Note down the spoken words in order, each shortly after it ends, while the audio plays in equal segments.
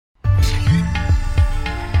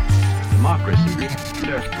Crime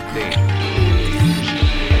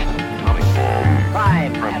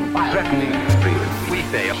and violence. Threatening freedom. We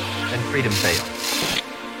fail, and freedom fails.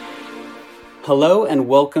 Hello and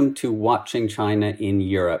welcome to Watching China in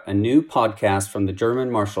Europe, a new podcast from the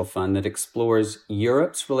German Marshall Fund that explores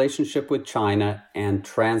Europe's relationship with China and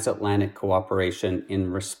transatlantic cooperation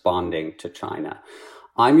in responding to China.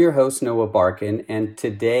 I'm your host, Noah Barkin, and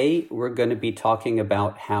today we're going to be talking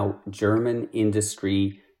about how German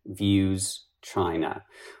industry views China.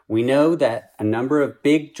 We know that a number of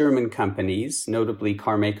big German companies, notably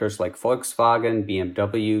car makers like Volkswagen,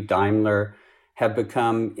 BMW, Daimler, have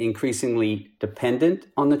become increasingly dependent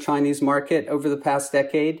on the Chinese market over the past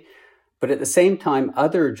decade. But at the same time,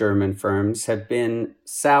 other German firms have been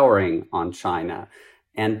souring on China.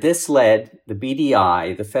 And this led the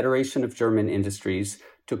BDI, the Federation of German Industries,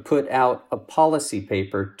 to put out a policy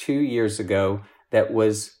paper 2 years ago that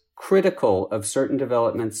was critical of certain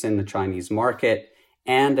developments in the Chinese market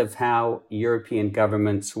and of how European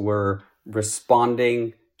governments were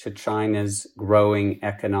responding to China's growing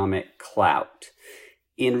economic clout.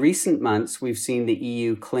 In recent months, we've seen the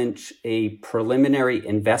EU clinch a preliminary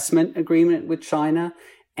investment agreement with China,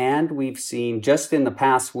 and we've seen just in the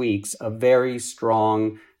past weeks a very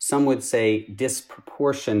strong, some would say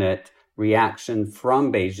disproportionate reaction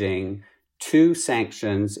from Beijing to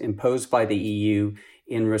sanctions imposed by the EU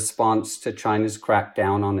in response to China's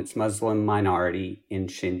crackdown on its Muslim minority in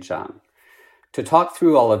Xinjiang. To talk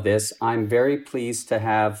through all of this, I'm very pleased to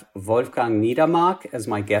have Wolfgang Niedermark as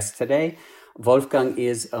my guest today. Wolfgang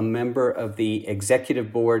is a member of the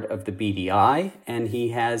executive board of the BDI, and he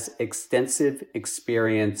has extensive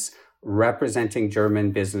experience representing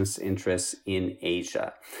German business interests in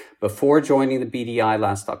Asia. Before joining the BDI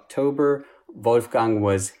last October, Wolfgang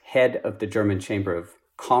was head of the German Chamber of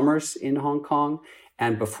Commerce in Hong Kong.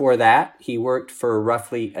 And before that, he worked for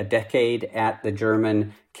roughly a decade at the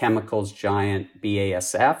German chemicals giant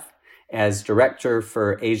BASF as director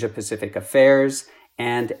for Asia-Pacific Affairs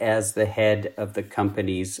and as the head of the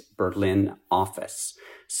company's Berlin office.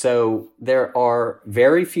 So there are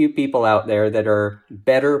very few people out there that are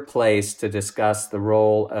better placed to discuss the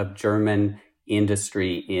role of German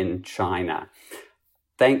industry in China.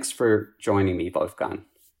 Thanks for joining me, Wolfgang.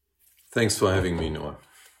 Thanks for having me, Noah.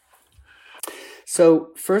 So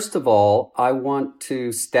first of all, I want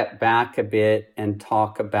to step back a bit and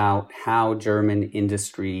talk about how German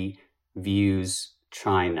industry views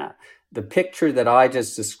China. The picture that I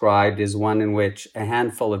just described is one in which a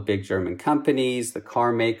handful of big German companies, the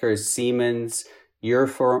car makers, Siemens, your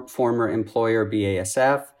former employer,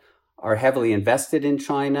 BASF, are heavily invested in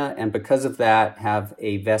China, and because of that have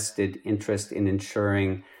a vested interest in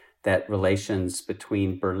ensuring that relations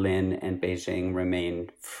between Berlin and Beijing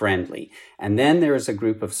remain friendly. And then there is a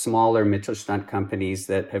group of smaller Mittelstand companies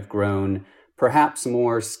that have grown perhaps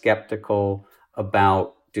more skeptical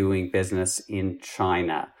about doing business in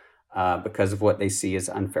China because of what they see as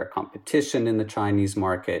unfair competition in the Chinese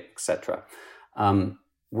market, etc.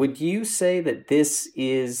 Would you say that this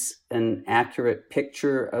is an accurate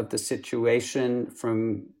picture of the situation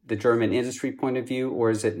from the German industry point of view,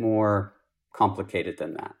 or is it more complicated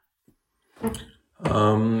than that?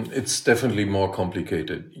 It's definitely more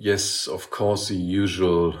complicated. Yes, of course, the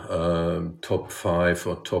usual top 5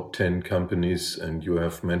 or top 10 companies, and you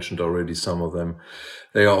have mentioned already some of them,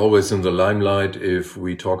 they are always in the limelight if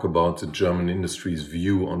we talk about the German industry's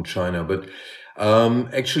view on China. But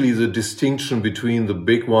actually, the distinction between the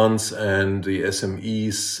big ones and the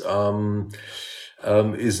SMEs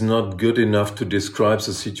is not good enough to describe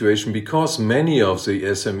the situation because many of the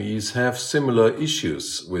SMEs have similar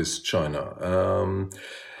issues with China.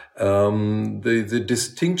 The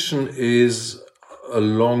distinction is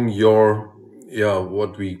along your,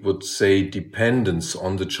 what we would say dependence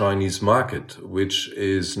on the Chinese market, which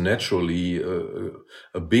is naturally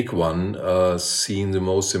a big one, seeing the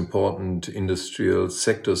most important industrial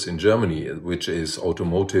sectors in Germany, which is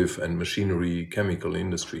automotive and machinery, chemical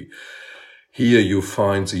industry. Here you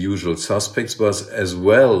find the usual suspects, but as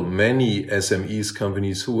well many SMEs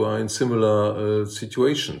companies who are in similar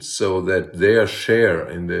situations, so that their share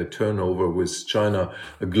in their turnover with China,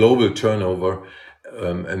 a global turnover,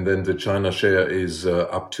 and then the China share is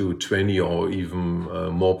up to 20 or even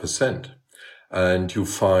more percent. And you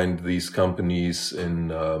find these companies in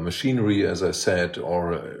machinery, as I said,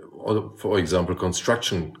 or for example,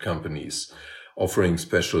 construction companies, offering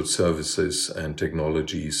special services and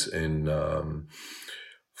technologies in,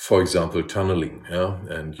 for example, tunneling,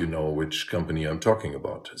 and you know which company I'm talking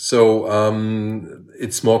about. So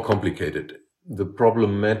it's more complicated. The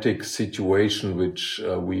problematic situation, which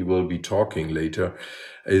we will be talking later,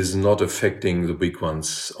 is not affecting the big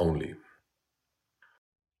ones only.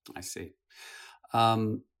 I see.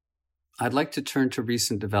 I'd like to turn to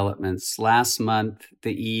recent developments. Last month,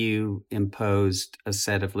 the EU imposed a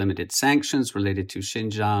set of limited sanctions related to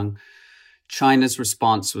Xinjiang. China's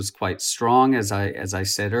response was quite strong. As I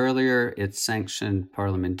said earlier, it sanctioned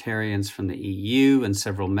parliamentarians from the EU and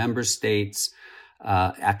several member states,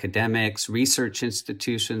 academics, research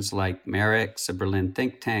institutions like MERIX, a Berlin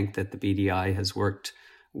think tank that the BDI has worked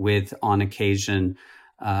with on occasion.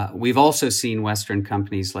 We've also seen Western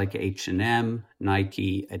companies like H&M,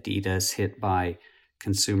 Nike, Adidas hit by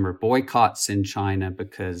consumer boycotts in China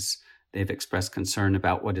because they've expressed concern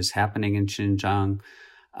about what is happening in Xinjiang.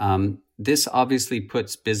 This obviously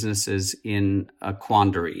puts businesses in a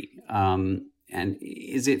quandary. And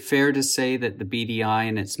is it fair to say that the BDI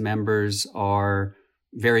and its members are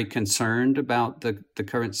very concerned about the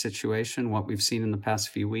current situation, what we've seen in the past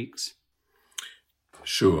few weeks?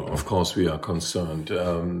 Sure, of course we are concerned.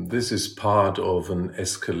 This is part of an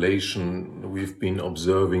escalation we've been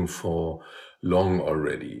observing for long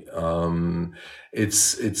already.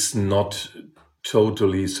 It's not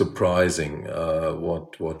totally surprising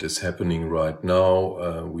what is happening right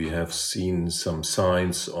now. We have seen some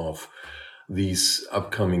signs of these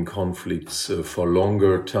upcoming conflicts for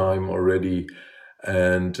longer time already.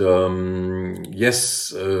 And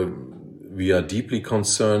yes, we are deeply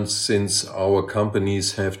concerned since our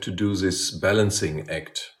companies have to do this balancing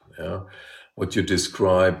act. Yeah? What you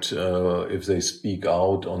described, if they speak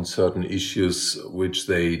out on certain issues, which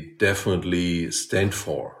they definitely stand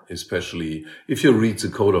for, especially if you read the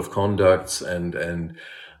code of conducts and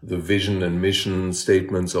the vision and mission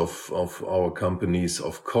statements of our companies.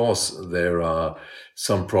 Of course, there are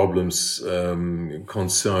some problems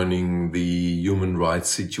concerning the human rights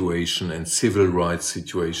situation and civil rights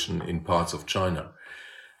situation in parts of China.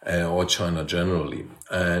 Or China generally.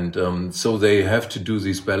 And so they have to do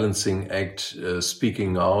this balancing act,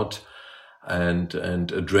 speaking out and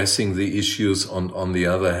addressing the issues. On the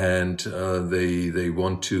other hand, they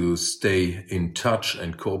want to stay in touch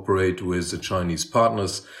and cooperate with the Chinese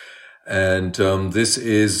partners. And this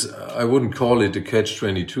is, I wouldn't call it a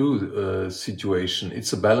catch-22 situation.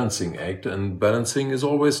 It's a balancing act, and balancing is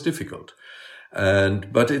always difficult.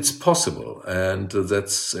 But it's possible, and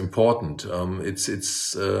that's important.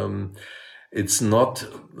 It's not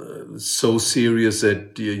so serious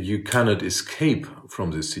that you cannot escape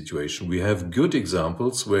from this situation. We have good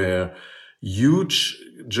examples where huge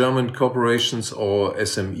German corporations or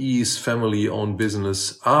SMEs, family-owned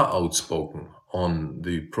business, are outspoken on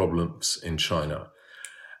the problems in China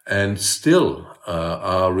and still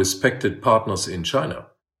are respected partners in China.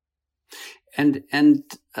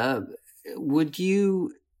 Would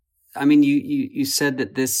you, I mean, you said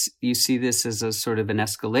that you see this as a sort of an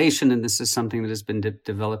escalation, and this is something that has been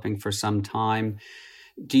developing for some time.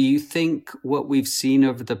 Do you think what we've seen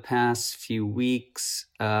over the past few weeks,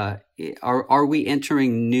 are we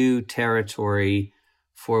entering new territory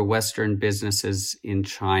for Western businesses in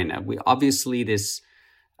China? We obviously the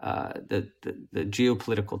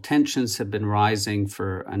geopolitical tensions have been rising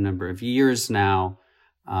for a number of years now.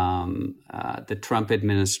 The Trump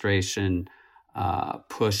administration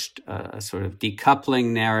pushed a sort of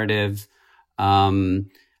decoupling narrative.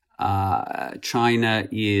 China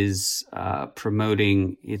is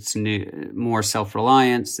promoting its more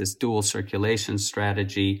self-reliance, this dual circulation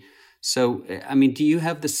strategy. So, I mean, do you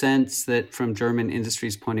have the sense that from German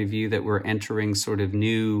industry's point of view that we're entering sort of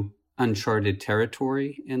new uncharted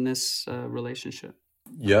territory in this relationship?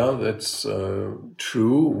 Yeah, that's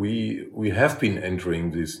true. We have been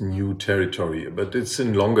entering this new territory, but it's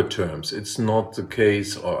in longer terms. It's not the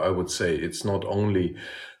case, or I would say it's not only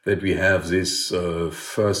that we have this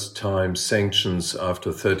first time sanctions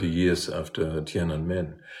after 30 years after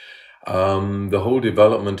Tiananmen. The whole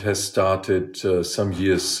development has started some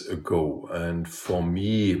years ago. And for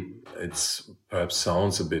me, it's perhaps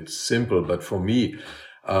sounds a bit simple, but for me,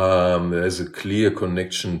 there's a clear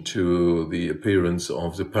connection to the appearance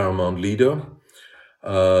of the paramount leader,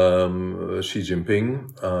 Xi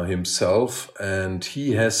Jinping himself, and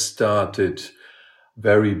he has started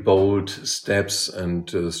very bold steps and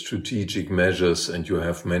strategic measures, and you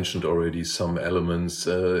have mentioned already some elements,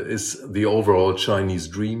 is the overall Chinese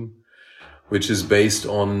dream, which is based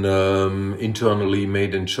on internally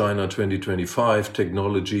made in China 2025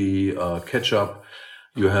 technology catch-up.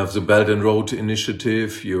 You have the Belt and Road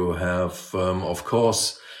Initiative. You have, of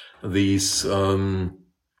course, these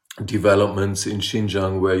developments in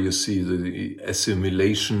Xinjiang where you see the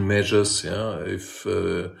assimilation measures. Yeah, if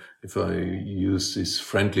I use this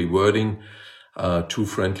friendly wording, too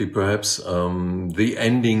friendly perhaps, the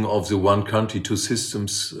ending of the one country, two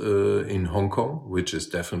systems in Hong Kong, which is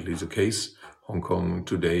definitely the case. Hong Kong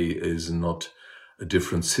today is not a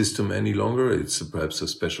different system any longer. It's perhaps a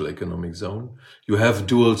special economic zone. You have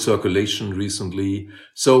dual circulation recently.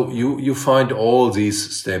 So you find all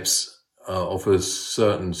these steps of a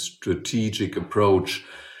certain strategic approach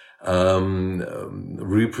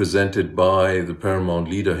represented by the paramount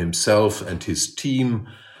leader himself and his team.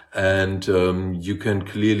 And you can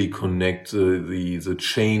clearly connect the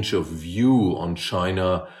change of view on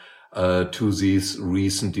China to these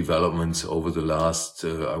recent developments over the last,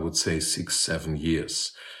 I would say, 6-7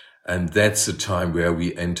 years. And that's the time where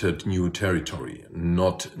we entered new territory,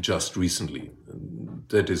 not just recently.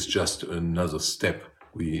 That is just another step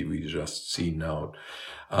we just see now.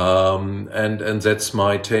 And that's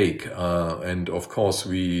my take. And of course,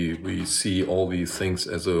 we see all these things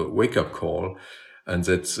as a wake-up call. And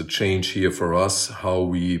that's a change here for us, how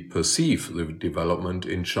we perceive the development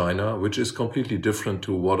in China, which is completely different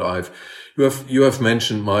to what you have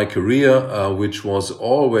mentioned my career, which was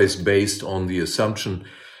always based on the assumption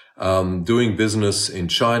doing business in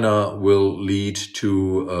China will lead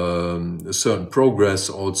to a certain progress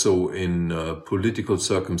also in political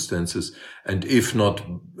circumstances. And if not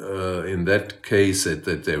in that case,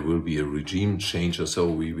 that there will be a regime change or so,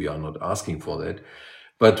 we are not asking for that.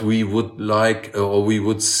 But we would like, or we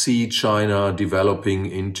would see China developing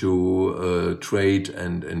into a trade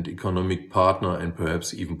and economic partner and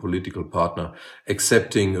perhaps even political partner,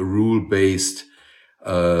 accepting a rule-based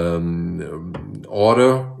order,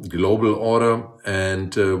 global order.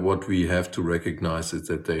 And what we have to recognize is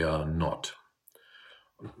that they are not.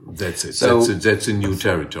 That's it. So, that's a new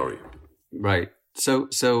territory. Right. So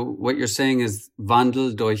what you're saying is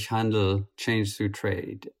Wandel durch Handel, change through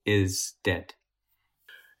trade, is dead.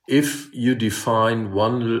 If you define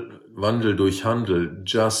Wandel durch Handel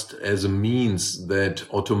just as a means that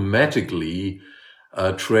automatically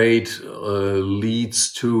trade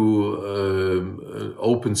leads to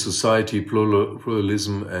open society,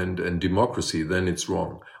 pluralism and democracy, then it's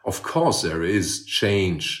wrong. Of course, there is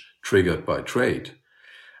change triggered by trade.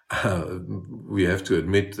 We have to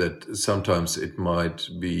admit that sometimes it might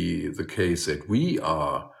be the case that we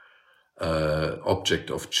are object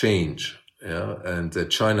of change. Yeah, and that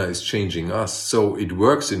China is changing us. So it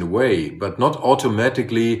works in a way, but not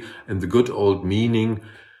automatically in the good old meaning.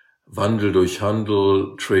 Wandel durch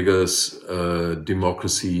Handel triggers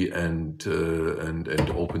democracy and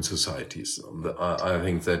open societies. I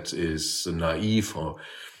think that is naive. Or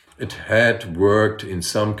it had worked in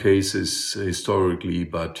some cases historically,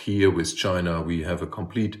 but here with China we have a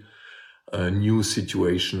complete new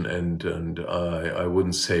situation, and I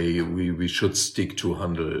wouldn't say we should stick to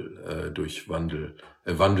Wandel durch Handel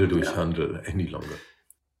any longer.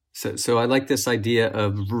 So I like this idea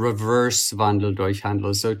of reverse Wandel durch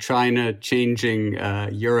Handel. So China changing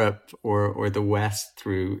Europe or the West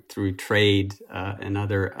through trade and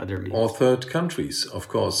other means. Or third countries, of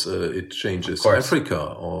course. It changes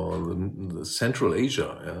Africa or the Central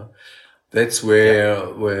Asia. Yeah. That's where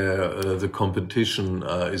the competition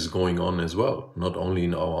is going on as well, not only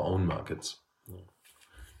in our own markets.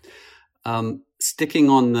 Sticking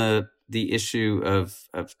on the issue of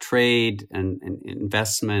trade and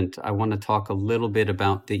investment, I want to talk a little bit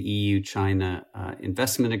about the EU-China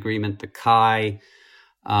investment agreement, the CAI,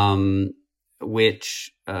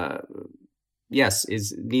 which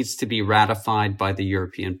needs to be ratified by the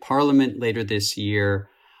European Parliament later this year.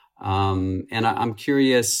 And I'm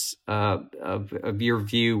curious of your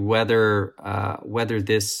view whether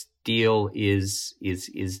this deal is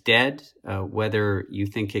dead, whether you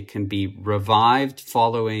think it can be revived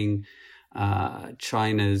following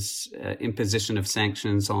China's imposition of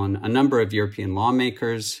sanctions on a number of European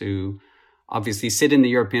lawmakers who obviously sit in the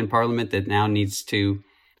European Parliament that now needs to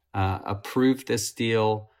approve this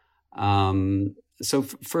deal. So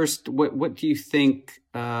first, what do you think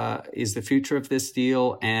is the future of this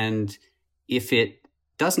deal? And if it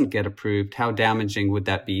doesn't get approved, how damaging would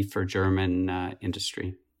that be for German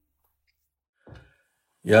industry?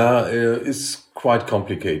 Yeah, it's quite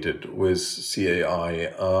complicated with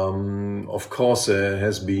CAI. Of course, there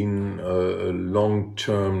has been a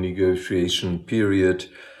long-term negotiation period.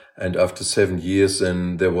 And after 7 years,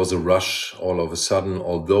 then there was a rush all of a sudden,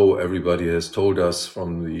 although everybody has told us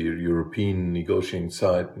from the European negotiating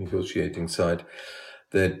side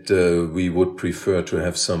that we would prefer to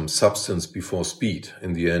have some substance before speed.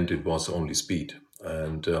 In the end, it was only speed.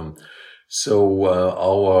 And so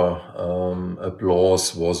our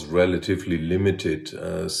applause was relatively limited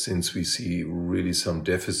since we see really some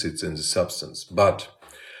deficits in the substance. But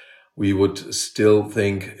we would still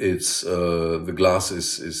think it's the glass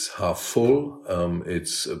is half full.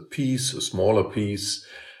 It's a smaller piece,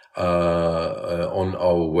 on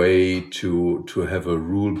our way to have a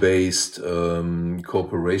rule-based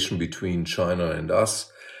cooperation between China and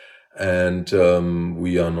us. And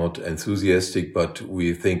we are not enthusiastic, but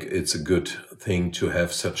we think it's a good thing to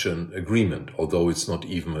have such an agreement, although it's not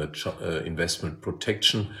even an investment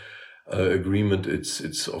protection agreement.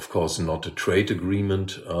 It's of course not a trade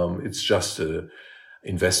agreement. It's just a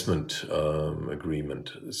investment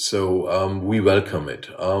agreement. So we welcome it.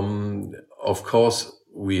 Of course,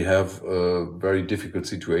 we have a very difficult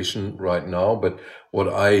situation right now, but what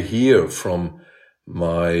I hear from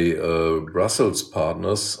my Brussels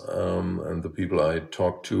partners and the people I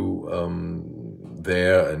talk to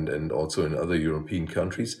there and also in other European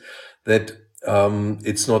countries, that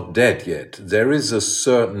it's not dead yet. There is a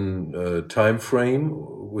certain time frame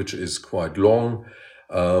which is quite long.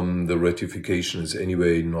 The ratification is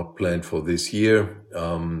anyway not planned for this year.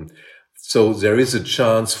 So there is a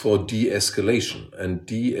chance for de-escalation, and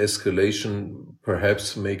de-escalation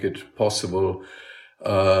perhaps make it possible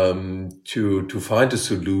to find a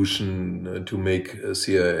solution to make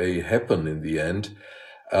CIA happen in the end.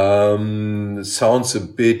 Sounds a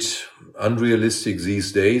bit unrealistic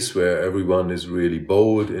these days, where everyone is really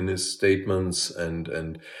bold in his statements,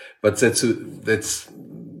 but that's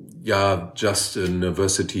just a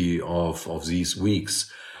necessity of these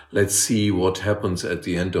weeks. Let's see what happens at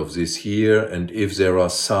the end of this year, and if there are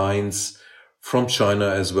signs from China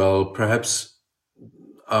as well, perhaps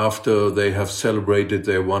after they have celebrated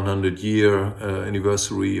their 100-year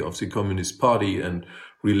anniversary of the Communist Party and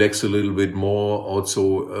relax a little bit more,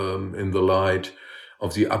 also in the light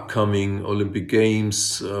of the upcoming Olympic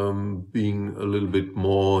Games being a little bit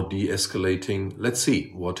more de-escalating. Let's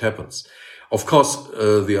see what happens. Of course,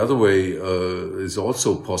 the other way is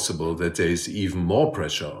also possible, that there is even more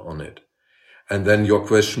pressure on it. And then your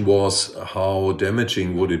question was, how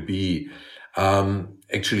damaging would it be?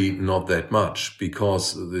 Actually, not that much,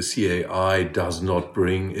 because the CAI does not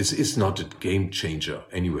bring, is not a game changer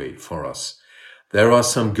anyway for us. There are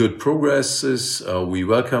some good progresses. We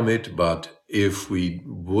welcome it, but if we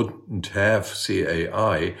wouldn't have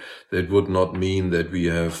CAI, that would not mean that we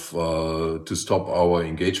have to stop our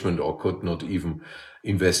engagement or could not even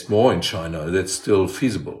invest more in China. That's still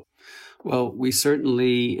feasible. Well, we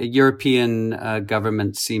certainly, European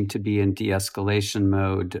governments seem to be in de-escalation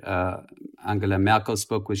mode. Angela Merkel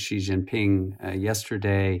spoke with Xi Jinping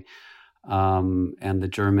yesterday, and the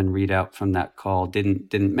German readout from that call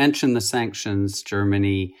didn't mention the sanctions.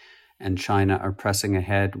 Germany and China are pressing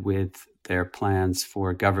ahead with their plans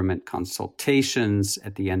for government consultations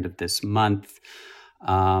at the end of this month.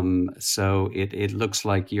 So it looks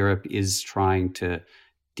like Europe is trying to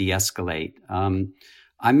de-escalate.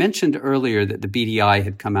 I mentioned earlier that the BDI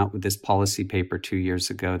had come out with this policy paper 2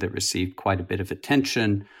 years ago that received quite a bit of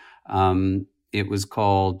attention. It was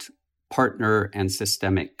called Partner and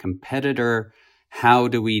Systemic Competitor: How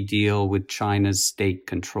Do We Deal with China's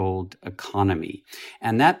State-Controlled Economy?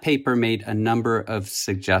 And that paper made a number of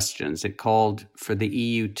suggestions. It called for the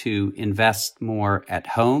EU to invest more at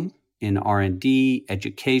home in R&D,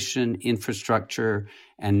 education, infrastructure,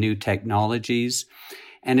 and new technologies.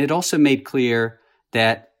 And it also made clear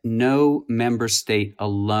that no member state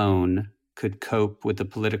alone could cope with the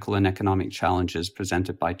political and economic challenges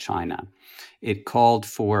presented by China. It called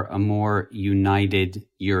for a more united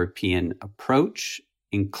European approach,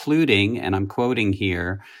 including, and I'm quoting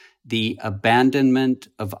here, the abandonment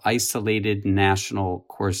of isolated national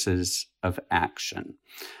courses of action.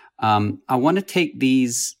 I want to take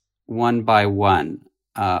these one by one.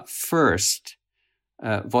 First,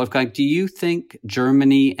 Wolfgang, do you think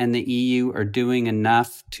Germany and the EU are doing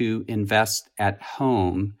enough to invest at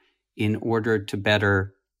home in order to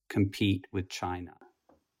better compete with China?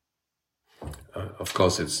 Of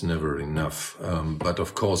course, it's never enough. But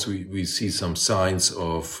of course, we see some signs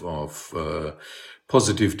of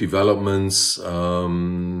positive developments.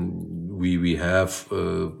 We have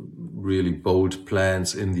really bold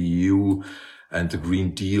plans in the EU, and the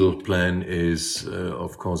Green Deal plan is,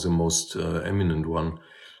 of course, the most eminent one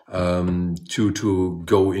to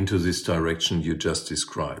go into this direction you just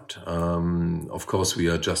described. Of course, we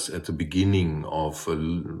are just at the beginning of a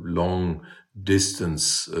long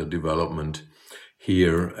distance development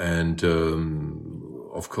here, and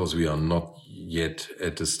of course, we are not yet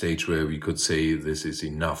at the stage where we could say this is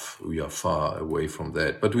enough. We are far away from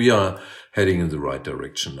that, but we are heading in the right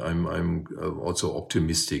direction. I'm also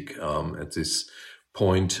optimistic at this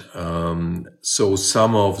point. So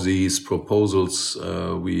some of these proposals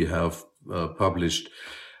we have published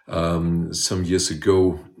some years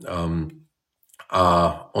ago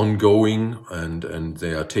are ongoing, and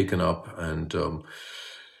they are taken up, and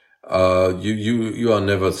You are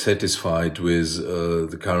never satisfied with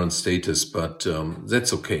the current status, but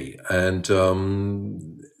that's okay. And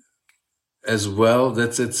as well,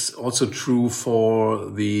 it's also true for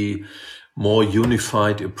the more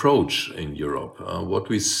unified approach in Europe. What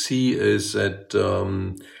we see is that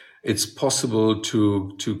it's possible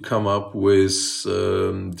to come up with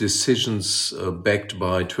decisions backed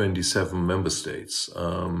by 27 member states.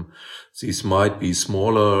 These might be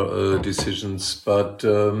smaller decisions, but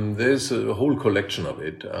there's a whole collection of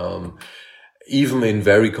it. Even in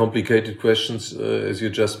very complicated questions, as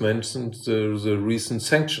you just mentioned, the recent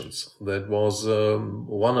sanctions. That was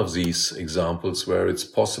one of these examples where it's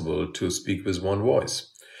possible to speak with one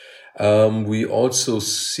voice. We also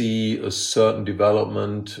see a certain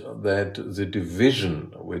development that the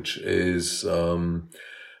division, which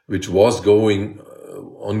was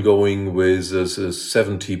ongoing with a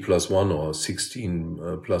 70+1 or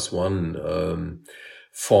 16+1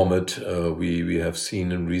 format we have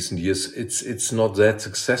seen in recent years. It's not that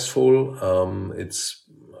successful.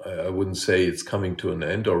 I wouldn't say it's coming to an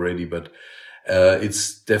end already, but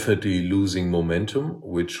it's definitely losing momentum,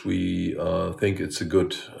 which we think it's a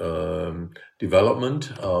good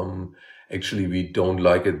development. Actually, we don't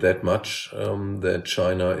like it that much that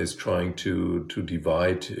China is trying to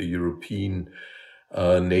divide European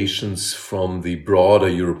nations from the broader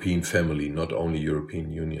European family, not only European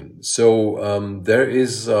Union. So there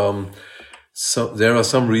are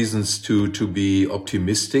some reasons to be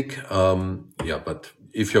optimistic. But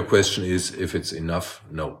if your question is if it's enough,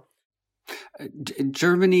 no.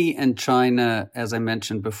 Germany and China, as I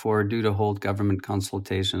mentioned before, due to hold government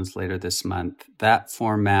consultations later this month. That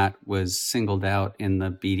format was singled out in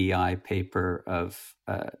the BDI paper of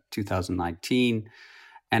 2019.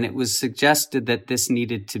 And it was suggested that this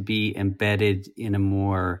needed to be embedded in a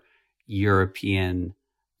more European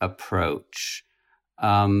approach.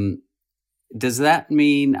 Does that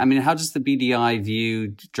mean, how does the BDI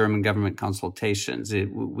view German government consultations?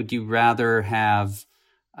 Would you rather have,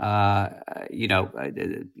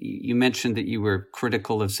 you mentioned that you were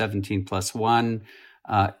critical of 17+1.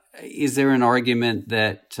 Is there an argument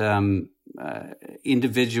that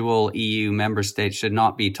individual EU member states should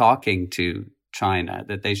not be talking to China,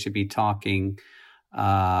 that they should be talking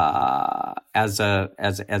as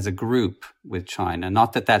a group with China?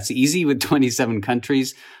 Not that that's easy with 27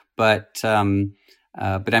 countries, but I'm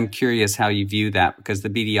curious how you view that, because the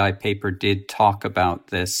BDI paper did talk about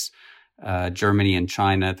this, Germany and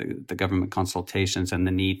China, the government consultations, and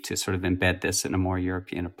the need to sort of embed this in a more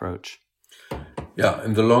European approach. Yeah,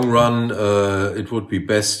 in the long run, it would be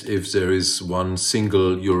best if there is one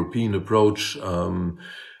single European approach.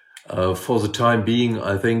 For the time being,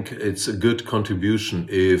 I think it's a good contribution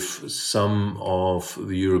if some of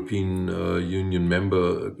the European Union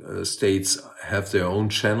member states have their own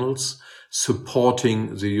channels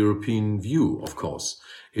supporting the European view, of course.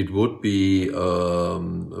 It wouldn't be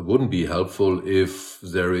helpful if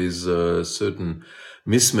there is a certain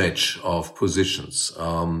mismatch of positions.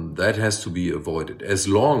 That has to be avoided. As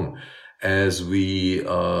long as we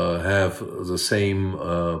have the same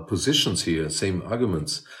positions here, same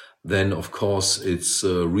arguments, then of course it's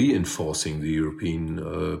reinforcing the European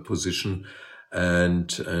position and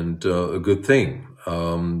a good thing.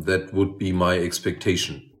 That would be my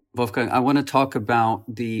expectation. Wolfgang, I want to talk about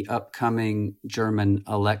the upcoming German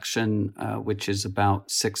election, which is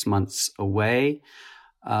about 6 months away.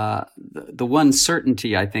 The one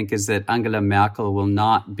certainty, I think, is that Angela Merkel will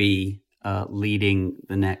not be leading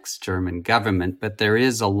the next German government, but there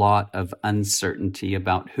is a lot of uncertainty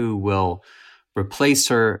about who will replace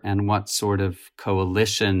her and what sort of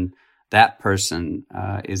coalition that person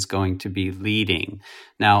is going to be leading.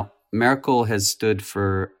 Now, Merkel has stood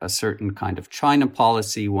for a certain kind of China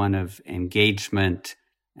policy, one of engagement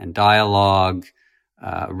and dialogue,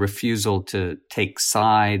 refusal to take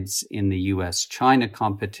sides in the US-China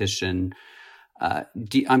competition.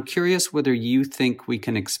 I'm curious whether you think we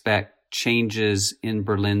can expect changes in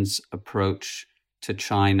Berlin's approach to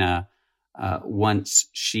China once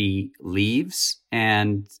she leaves,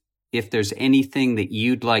 and if there's anything that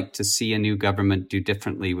you'd like to see a new government do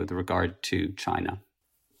differently with regard to China.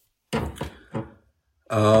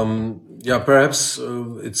 Perhaps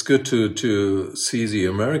it's good to see the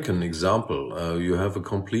American example. You have a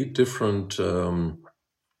complete different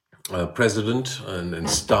president and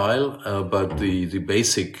style, but the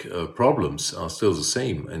basic problems are still the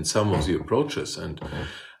same, and some of the approaches and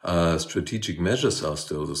strategic measures are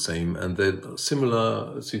still the same, and that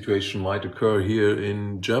similar situation might occur here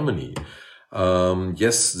in Germany.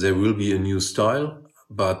 Yes, there will be a new style,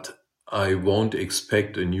 but I won't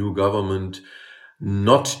expect a new government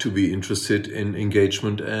not to be interested in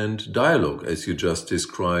engagement and dialogue, as you just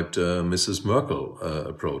described Mrs. Merkel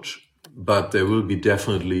approach. But there will be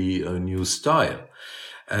definitely a new style.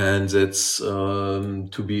 And that's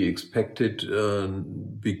to be expected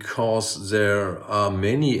because there are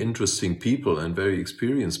many interesting people and very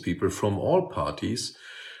experienced people from all parties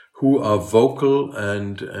who are vocal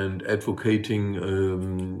and advocating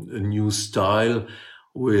a new style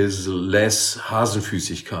with less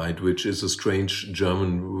Hasenfüßigkeit, which is a strange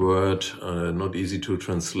German word, not easy to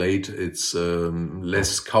translate. It's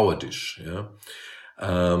less cowardice, yeah.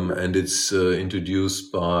 And it's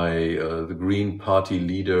introduced by the Green Party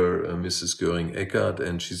leader, Mrs. Göring-Eckardt,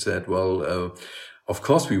 and she said, well, of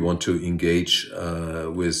course we want to engage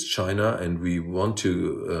with China, and we want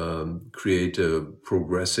to create a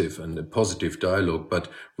progressive and a positive dialogue, but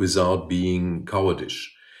without being cowardish.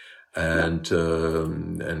 And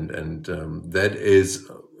that is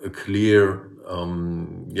a clear,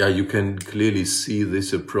 you can clearly see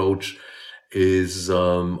this approach is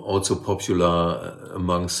also popular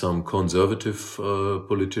among some conservative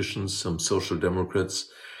politicians, some social democrats,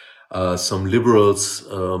 some liberals.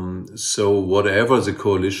 So whatever the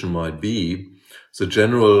coalition might be, the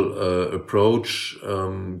general approach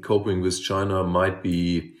coping with China might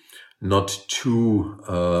be not too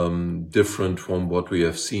different from what we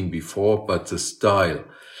have seen before, but the style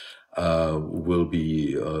will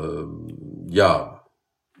be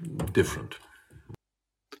different.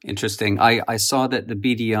 Interesting. I saw that the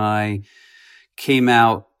BDI came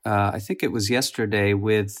out, I think it was yesterday,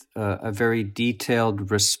 with a very detailed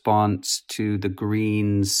response to the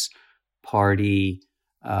Greens Party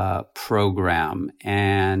program.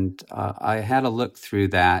 And I had a look through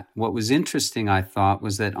that. What was interesting, I thought,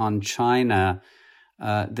 was that on China,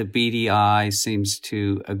 the BDI seems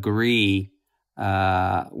to agree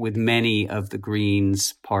with many of the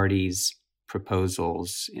Greens Party's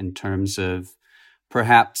proposals in terms of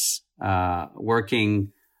perhaps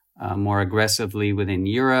working more aggressively within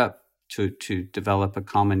Europe to develop a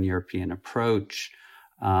common European approach,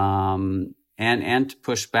 and to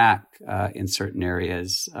push back in certain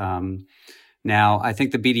areas. Now, I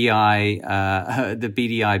think the BDI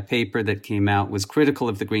paper that came out was critical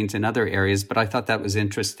of the Greens in other areas, but I thought that was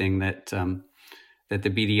interesting that the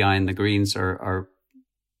BDI and the Greens are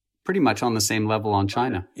pretty much on the same level on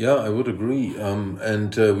China. Yeah, I would agree.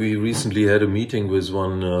 And we recently had a meeting with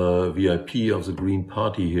one VIP of the Green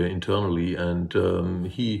Party here internally, and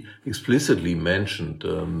he explicitly mentioned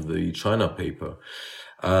the China paper.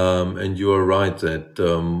 And you are right that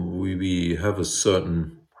we have a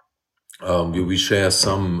certain, we share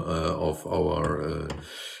some of our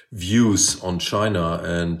views on China,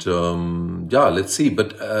 and let's see.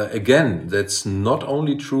 But again, that's not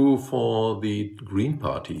only true for the Green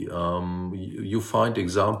Party. You find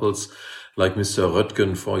examples like Mr.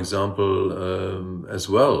 Röttgen, for example, as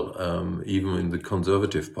well, even in the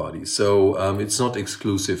Conservative Party. So it's not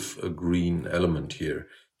exclusive a green element here.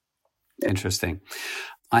 Interesting.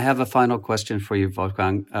 I have a final question for you,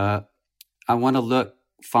 Wolfgang. I want to look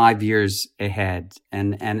 5 years ahead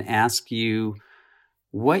and ask you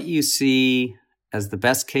what you see as the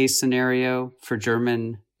best case scenario for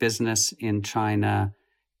German business in China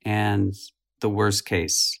and the worst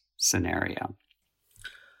case scenario.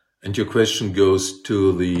 And your question goes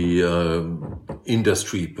to the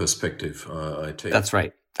industry perspective, I take. That's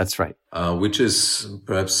right. Which is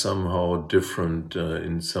perhaps somehow different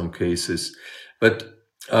in some cases. But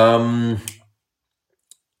the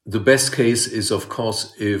best case is, of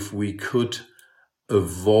course, if we could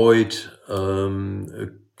avoid a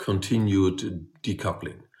continued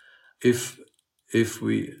decoupling. If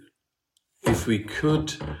we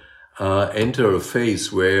could enter a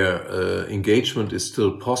phase where engagement is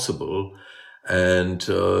still possible, and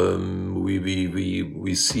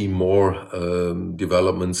we see more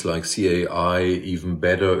developments like CAI, even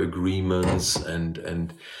better agreements,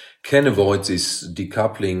 and can avoid this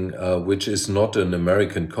decoupling, which is not an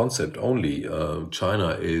American concept only.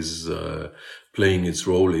 China is playing its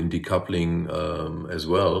role in decoupling as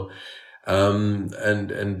well. And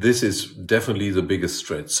this is definitely the biggest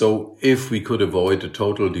threat. So if we could avoid a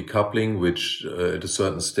total decoupling, which at a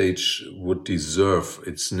certain stage would deserve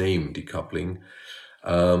its name, decoupling,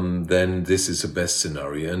 then this is the best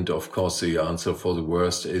scenario. And of course, the answer for the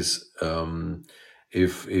worst is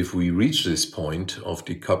if we reach this point of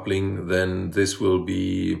decoupling, then this will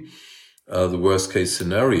be the worst case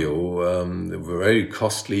scenario, very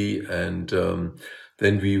costly, and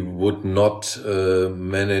then we would not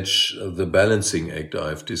manage the balancing act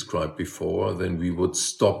I've described before. Then we would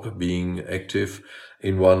stop being active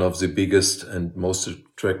in one of the biggest and most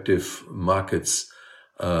attractive markets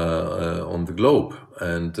on the globe.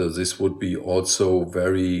 And this would be also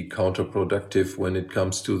very counterproductive when it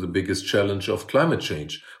comes to the biggest challenge of climate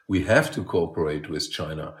change. We have to cooperate with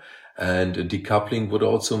China. And decoupling would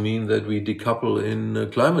also mean that we decouple in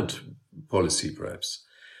climate policy, perhaps.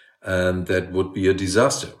 And that would be a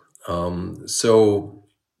disaster. So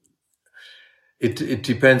it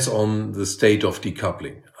depends on the state of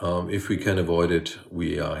decoupling. If we can avoid it,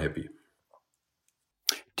 we are happy.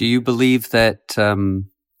 Do you believe that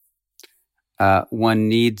one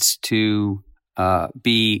needs to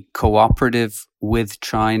be cooperative with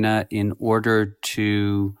China in order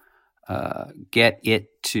to get it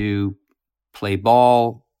to play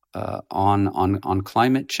ball on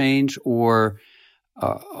climate change, or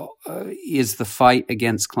is the fight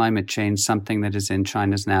against climate change something that is in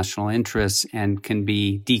China's national interests and can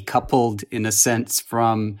be decoupled in a sense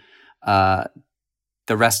from the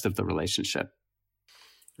rest of the relationship?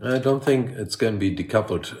 I don't think it's going to be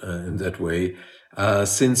decoupled in that way.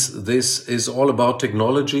 Since this is all about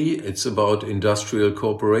technology, it's about industrial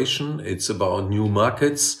cooperation, it's about new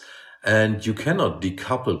markets, and you cannot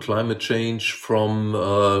decouple climate change from,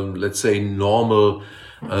 let's say, normal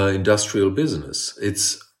industrial business.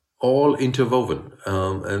 It's all interwoven,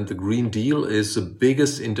 and the Green Deal is the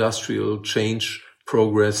biggest industrial change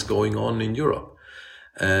progress going on in Europe.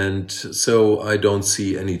 And so I don't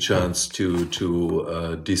see any chance to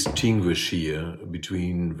distinguish here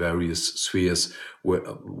between various spheres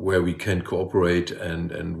where we can cooperate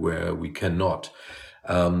and where we cannot.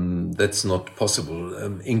 That's not possible.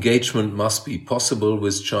 Engagement must be possible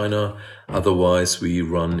with China, otherwise we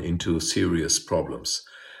run into serious problems.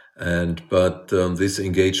 But this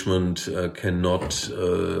engagement cannot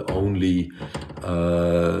only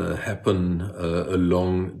happen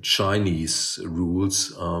along Chinese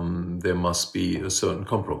rules. There must be a certain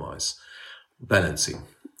compromise, balancing.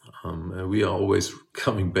 We are always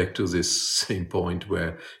coming back to this same point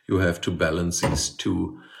where you have to balance these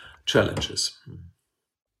two challenges.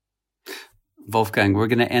 Wolfgang, we're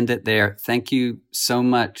going to end it there. Thank you so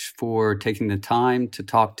much for taking the time to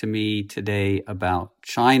talk to me today about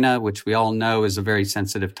China, which we all know is a very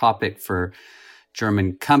sensitive topic for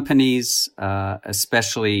German companies,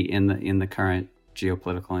 especially in the current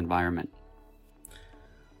geopolitical environment.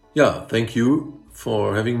 Yeah, thank you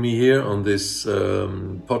for having me here on this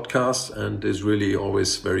podcast, and it's really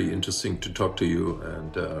always very interesting to talk to you,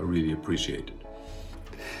 and I really appreciate it.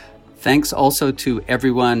 Thanks also to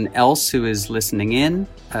everyone else who is listening in.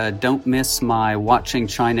 Don't miss my Watching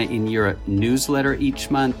China in Europe newsletter each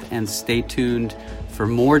month, and stay tuned for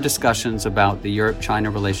more discussions about the Europe-China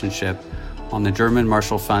relationship on the German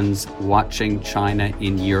Marshall Fund's Watching China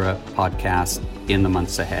in Europe podcast in the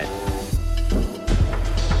months ahead.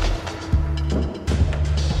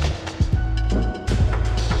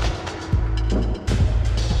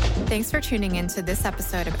 Thanks for tuning in to this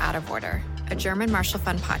episode of Out of Order, a German Marshall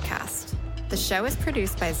Fund podcast. The show is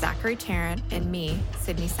produced by Zachary Tarrant and me,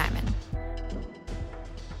 Sydney Simon.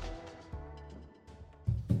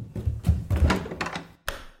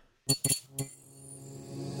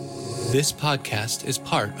 This podcast is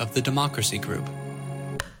part of the Democracy Group.